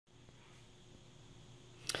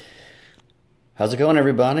How's it going,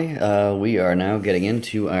 everybody? We are now getting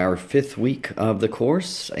into our fifth week of the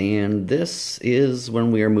course, and this is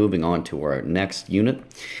when we are moving on to our next unit.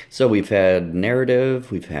 So we've had narrative,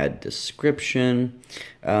 we've had description,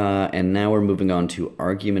 and now we're moving on to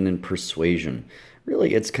argument and persuasion.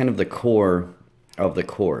 Really, it's kind of the core of the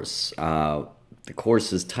course. The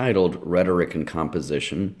course is titled Rhetoric and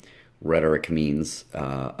Composition. Rhetoric means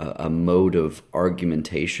a mode of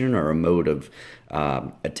argumentation or a mode of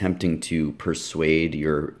attempting to persuade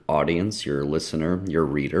your audience, your listener, your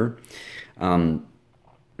reader.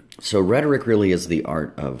 So rhetoric really is the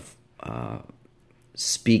art of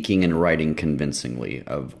speaking and writing convincingly,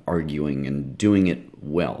 of arguing and doing it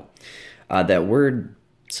well. That word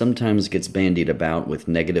sometimes gets bandied about with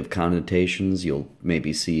negative connotations. You'll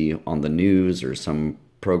maybe see on the news or some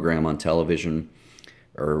program on television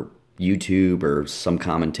or YouTube or some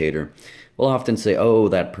commentator will often say, oh,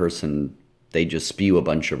 that person, they just spew a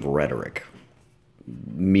bunch of rhetoric,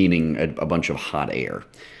 meaning a bunch of hot air.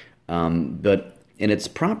 But in its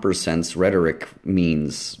proper sense, rhetoric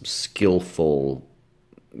means skillful,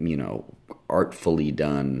 artfully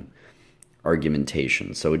done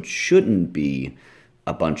argumentation. So it shouldn't be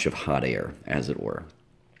a bunch of hot air, as it were.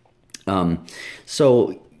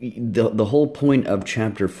 So the whole point of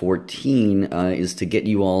chapter 14 is to get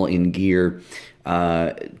you all in gear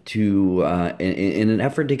in an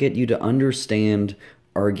effort to get you to understand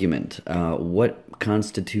argument. What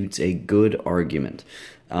constitutes a good argument?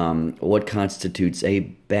 What constitutes a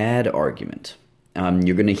bad argument?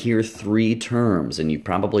 You're going to hear three terms, and you've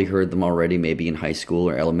probably heard them already, maybe in high school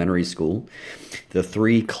or elementary school. The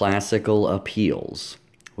three classical appeals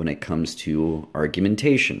when it comes to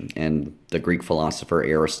argumentation. And the Greek philosopher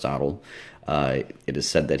Aristotle, it is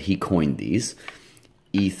said that he coined these: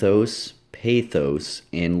 ethos, pathos,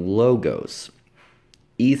 and logos.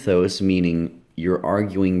 Ethos meaning you're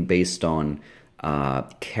arguing based on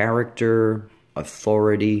character,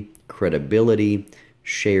 authority, credibility,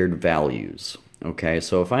 shared values. Okay,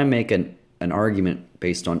 so if I make an argument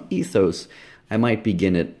based on ethos, I might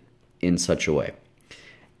begin it in such a way.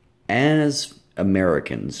 As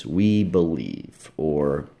Americans, we believe,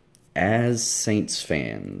 or as Saints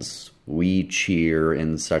fans, we cheer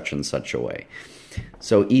in such and such a way.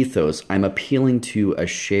 So ethos, I'm appealing to a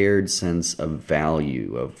shared sense of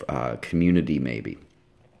value, of community maybe.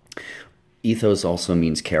 Ethos also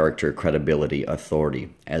means character, credibility, authority,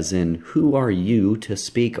 as in, who are you to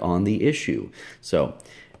speak on the issue? So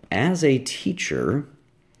as a teacher,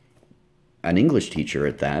 an English teacher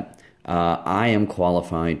at that, I am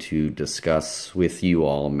qualified to discuss with you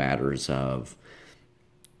all matters of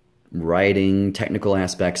writing, technical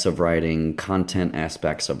aspects of writing, content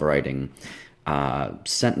aspects of writing,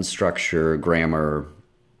 sentence structure, grammar,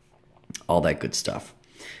 all that good stuff.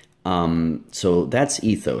 So that's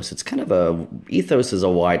ethos. It's kind of ethos is a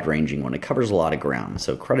wide-ranging one. It covers a lot of ground.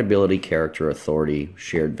 So credibility, character, authority,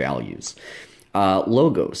 shared values.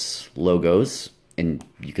 Logos, and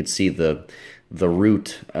you could see the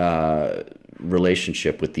root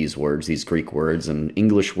relationship with these words, these Greek words and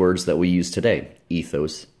English words that we use today: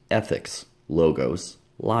 ethos, ethics, logos,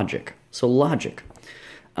 logic. So logic,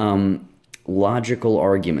 logical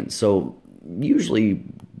argument. So usually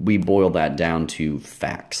we boil that down to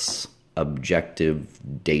facts, objective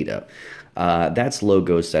data. That's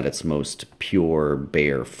logos at its most pure,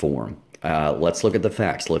 bare form. Let's look at the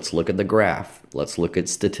facts. Let's look at the graph. Let's look at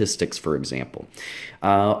statistics, for example.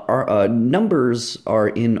 Our numbers are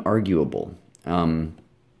inarguable.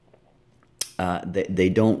 They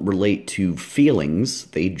don't relate to feelings.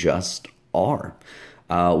 They just are.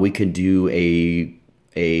 We could do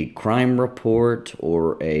a crime report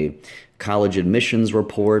or a college admissions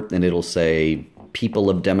report, and it'll say people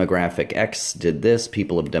of demographic X did this,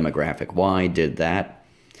 people of demographic Y did that.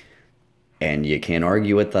 And you can't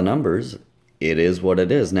argue with the numbers. It is what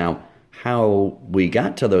it is. Now, how we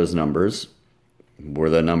got to those numbers,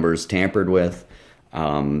 were the numbers tampered with?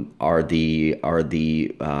 Are the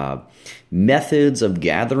methods of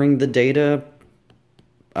gathering the data,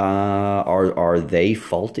 are they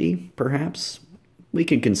faulty, perhaps? We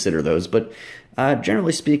can consider those, but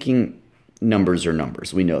generally speaking, numbers are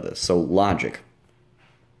numbers. We know this. So logic.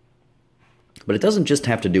 But it doesn't just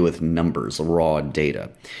have to do with numbers, raw data.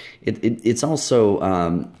 It's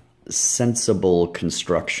also sensible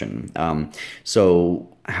construction. So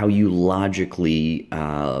how you logically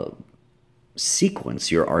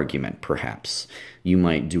sequence your argument, perhaps. You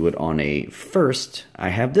might do it on a first, I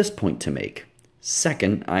have this point to make.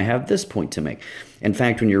 Second, I have this point to make. In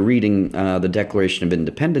fact, when you're reading the Declaration of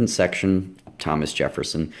Independence section, Thomas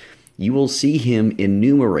Jefferson, you will see him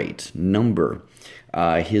enumerate, number,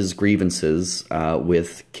 his grievances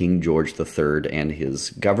with King George III and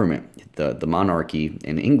his government, the monarchy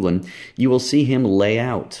in England, you will see him lay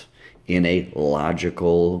out in a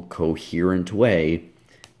logical, coherent way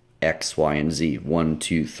X, Y, and Z, 1,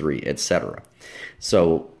 2, 3, etc.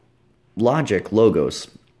 So logic, logos,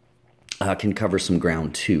 can cover some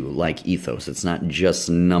ground too, like ethos. It's not just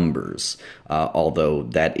numbers, although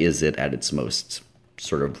that is it at its most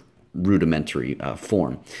sort of rudimentary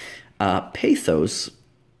form. Pathos,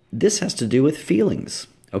 this has to do with feelings,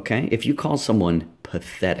 okay? If you call someone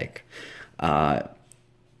pathetic,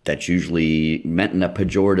 that's usually meant in a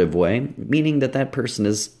pejorative way, meaning that that person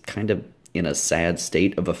is kind of in a sad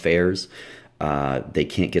state of affairs. They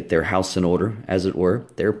can't get their house in order, as it were.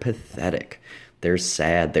 They're pathetic. They're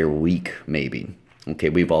sad. They're weak, maybe. Okay,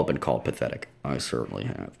 we've all been called pathetic. I certainly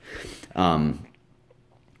have.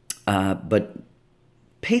 But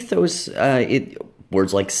pathos,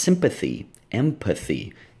 words like sympathy,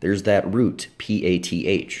 empathy, there's that root,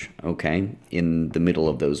 P-A-T-H, okay, in the middle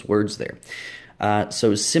of those words there.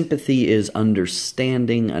 So sympathy is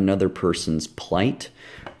understanding another person's plight,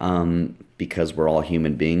 because we're all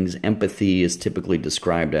human beings. Empathy is typically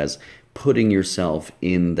described as putting yourself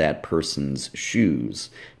in that person's shoes,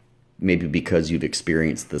 maybe because you've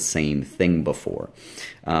experienced the same thing before.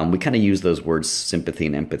 We kind of use those words sympathy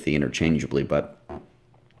and empathy interchangeably, but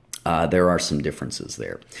there are some differences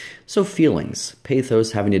there. So feelings,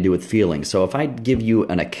 pathos having to do with feelings. So if I give you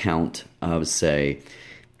an account of, say,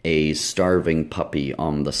 a starving puppy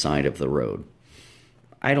on the side of the road,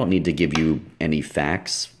 I don't need to give you any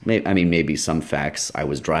facts. Maybe some facts. I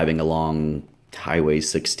was driving along Highway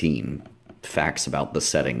 16. Facts about the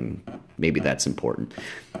setting. Maybe that's important.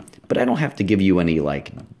 But I don't have to give you any,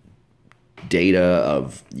 like, data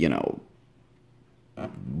of,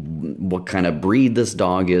 what kind of breed this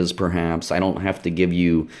dog is, perhaps. I don't have to give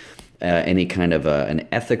you any kind of an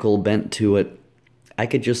ethical bent to it. I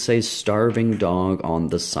could just say starving dog on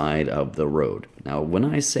the side of the road. Now, when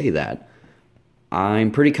I say that,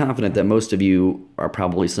 I'm pretty confident that most of you are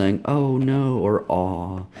probably saying, oh no, or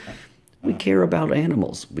aw. We care about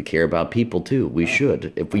animals. We care about people too. We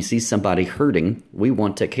should. If we see somebody hurting, we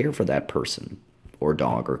want to care for that person, or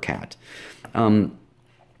dog, or cat.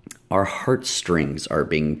 Our heartstrings are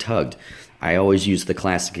being tugged. I always use the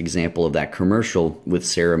classic example of that commercial with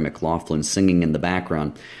Sarah McLachlan singing in the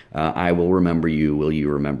background. I will remember you. Will you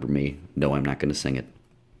remember me? No, I'm not going to sing it.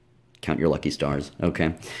 Count your lucky stars.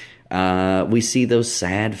 Okay. We see those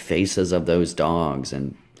sad faces of those dogs,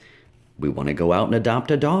 and we want to go out and adopt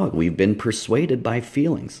a dog. We've been persuaded by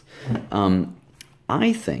feelings.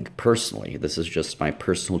 I think, personally, this is just my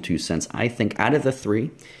personal 2 cents, I think out of the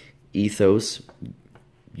three, ethos,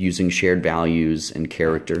 using shared values and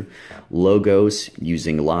character, logos,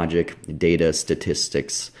 using logic, data,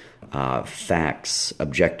 statistics, facts,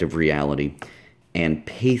 objective reality, and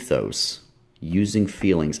pathos, using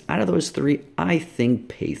feelings. Out of those three, I think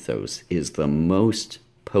pathos is the most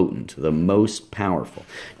potent, the most powerful.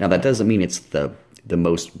 Now, that doesn't mean it's the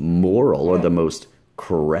most moral or the most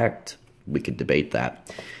correct. We could debate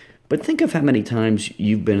that. But think of how many times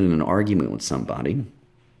you've been in an argument with somebody,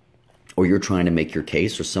 or you're trying to make your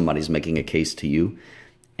case, or somebody's making a case to you,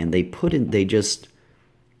 and they just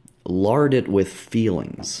lard it with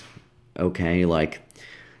feelings. Okay, like,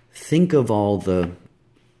 think of all the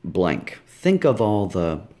blank. Think of all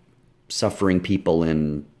the suffering people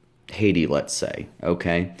in Haiti, let's say,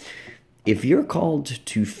 okay? If you're called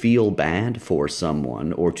to feel bad for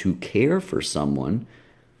someone or to care for someone,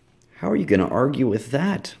 how are you going to argue with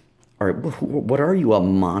that? Or what are you, a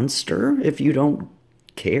monster, if you don't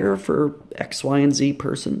care for X, Y, and Z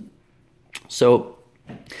person? So,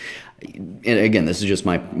 and again, this is just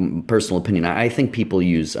my personal opinion. I think people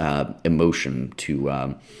use emotion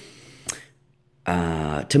to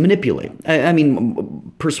manipulate. I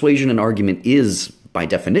mean, persuasion and argument is, by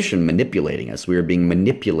definition, manipulating us. We are being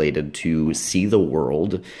manipulated to see the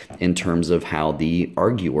world in terms of how the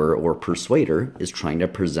arguer or persuader is trying to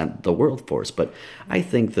present the world for us. But I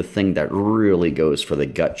think the thing that really goes for the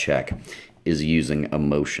gut check is using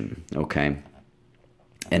emotion, okay?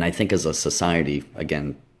 And I think as a society,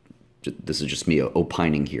 again, this is just me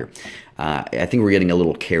opining here, I think we're getting a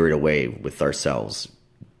little carried away with ourselves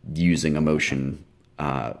using emotion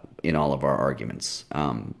in all of our arguments.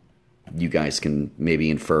 You guys can maybe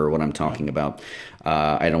infer what I'm talking about.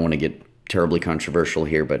 I don't want to get terribly controversial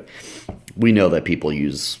here, but we know that people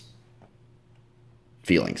use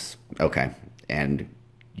feelings, okay? And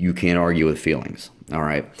you can't argue with feelings, all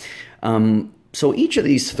right? So each of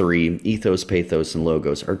these three, ethos, pathos, and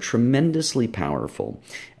logos, are tremendously powerful,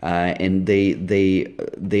 and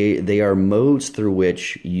they are modes through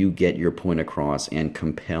which you get your point across and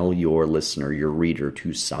compel your listener, your reader,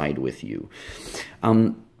 to side with you.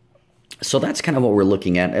 So that's kind of what we're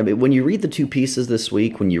looking at. I mean, when you read the two pieces this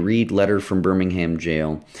week, when you read Letter from Birmingham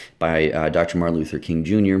Jail by Dr. Martin Luther King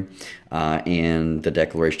Jr. And the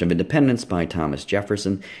Declaration of Independence by Thomas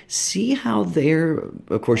Jefferson, see how they're,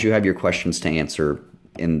 of course, you have your questions to answer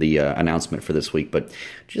in the announcement for this week, but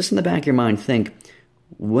just in the back of your mind, think,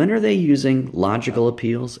 when are they using logical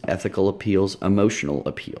appeals, ethical appeals, emotional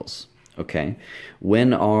appeals? Okay?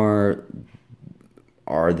 When are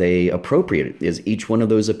they appropriate? Is each one of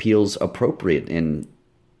those appeals appropriate in,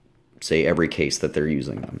 say, every case that they're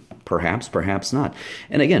using them? Perhaps, perhaps not.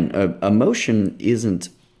 And again, emotion isn't,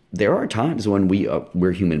 there are times when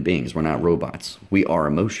we're human beings. We're not robots. We are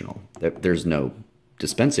emotional. There's no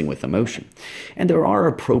dispensing with emotion. And there are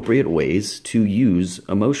appropriate ways to use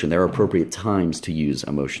emotion. There are appropriate times to use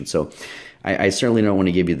emotion. So I certainly don't want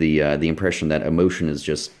to give you the impression that emotion is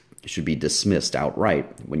just should be dismissed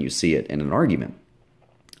outright when you see it in an argument.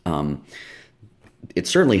 It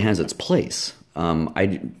certainly has its place.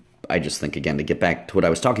 I just think, again, to get back to what I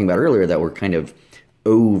was talking about earlier, that we're kind of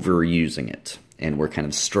overusing it, and we're kind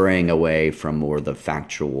of straying away from more the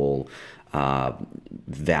factual,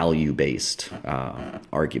 value-based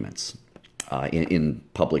arguments in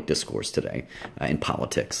public discourse today, in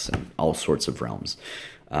politics and all sorts of realms.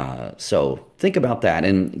 So think about that,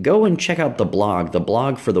 and go and check out the blog. The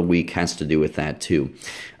blog for the week has to do with that too.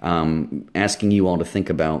 Asking you all to think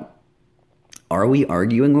about, are we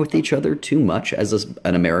arguing with each other too much as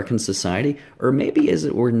an American society? Or maybe is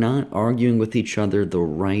it we're not arguing with each other the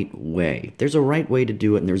right way? There's a right way to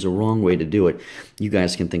do it, and there's a wrong way to do it. You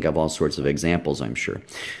guys can think of all sorts of examples, I'm sure.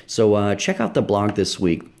 So check out the blog this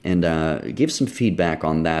week and give some feedback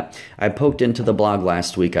on that. I poked into the blog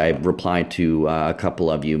last week. I replied to a couple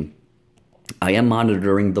of you. I am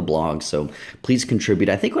monitoring the blog, so please contribute.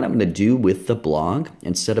 I think what I'm going to do with the blog,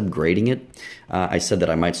 instead of grading it, I said that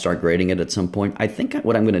I might start grading it at some point. I think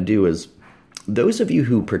what I'm going to do is, those of you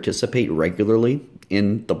who participate regularly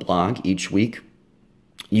in the blog each week,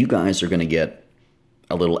 you guys are going to get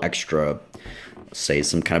a little extra, say,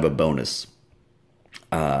 some kind of a bonus.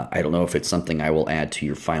 I don't know if it's something I will add to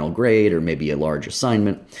your final grade or maybe a large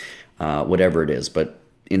assignment, whatever it is, but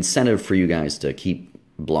incentive for you guys to keep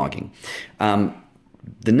blogging.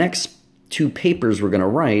 The next two papers we're going to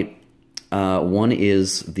write, one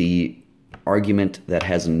is the argument that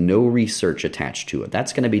has no research attached to it.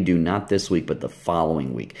 That's going to be due not this week, but the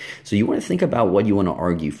following week. So you want to think about what you want to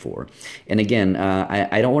argue for. And again,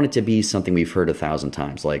 I don't want it to be something we've heard 1,000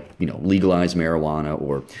 times, like, you know, legalize marijuana,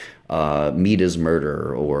 or meat is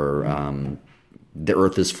murder, or the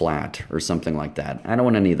earth is flat, or something like that. I don't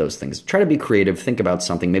want any of those things. Try to be creative. Think about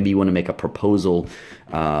something. Maybe you want to make a proposal,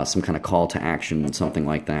 some kind of call to action, something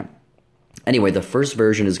like that. Anyway, the first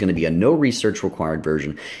version is going to be a no research required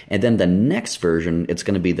version. And then the next version, it's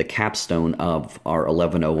going to be the capstone of our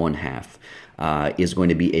 1101 half. Is going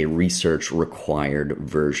to be a research required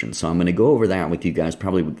version. So I'm going to go over that with you guys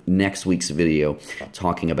probably next week's video,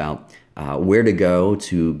 talking about where to go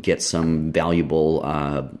to get some valuable,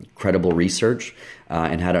 credible research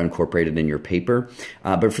and how to incorporate it in your paper.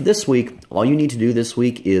 But for this week, all you need to do this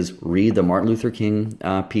week is read the Martin Luther King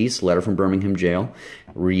piece, Letter from Birmingham Jail,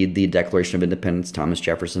 read the Declaration of Independence, Thomas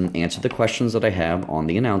Jefferson, answer the questions that I have on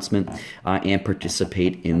the announcement, and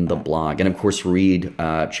participate in the blog. And of course, read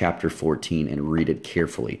chapter 14 and read it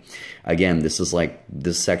carefully. Again, this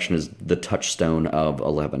section is the touchstone of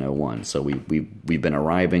 1101. So we've been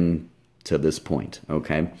arriving to this point,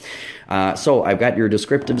 okay? So I've got your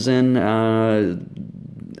descriptives in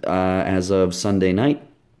as of Sunday night.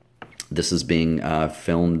 This is being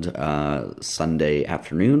filmed Sunday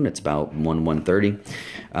afternoon. It's about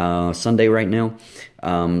 1:30 Sunday right now.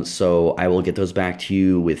 So I will get those back to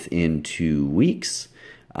you within 2 weeks.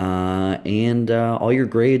 And all your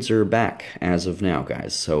grades are back as of now,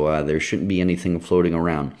 guys. So there shouldn't be anything floating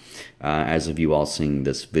around as of you all seeing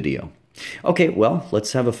this video. Okay, well,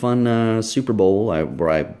 let's have a fun Super Bowl.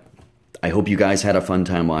 I hope you guys had a fun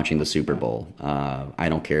time watching the Super Bowl. I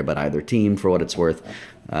don't care about either team for what it's worth,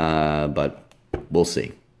 but we'll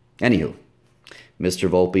see. Anywho, Mr.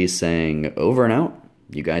 Volpe saying over and out.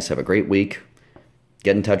 You guys have a great week.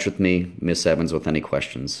 Get in touch with me, Miss Evans, with any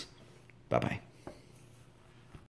questions. Bye-bye.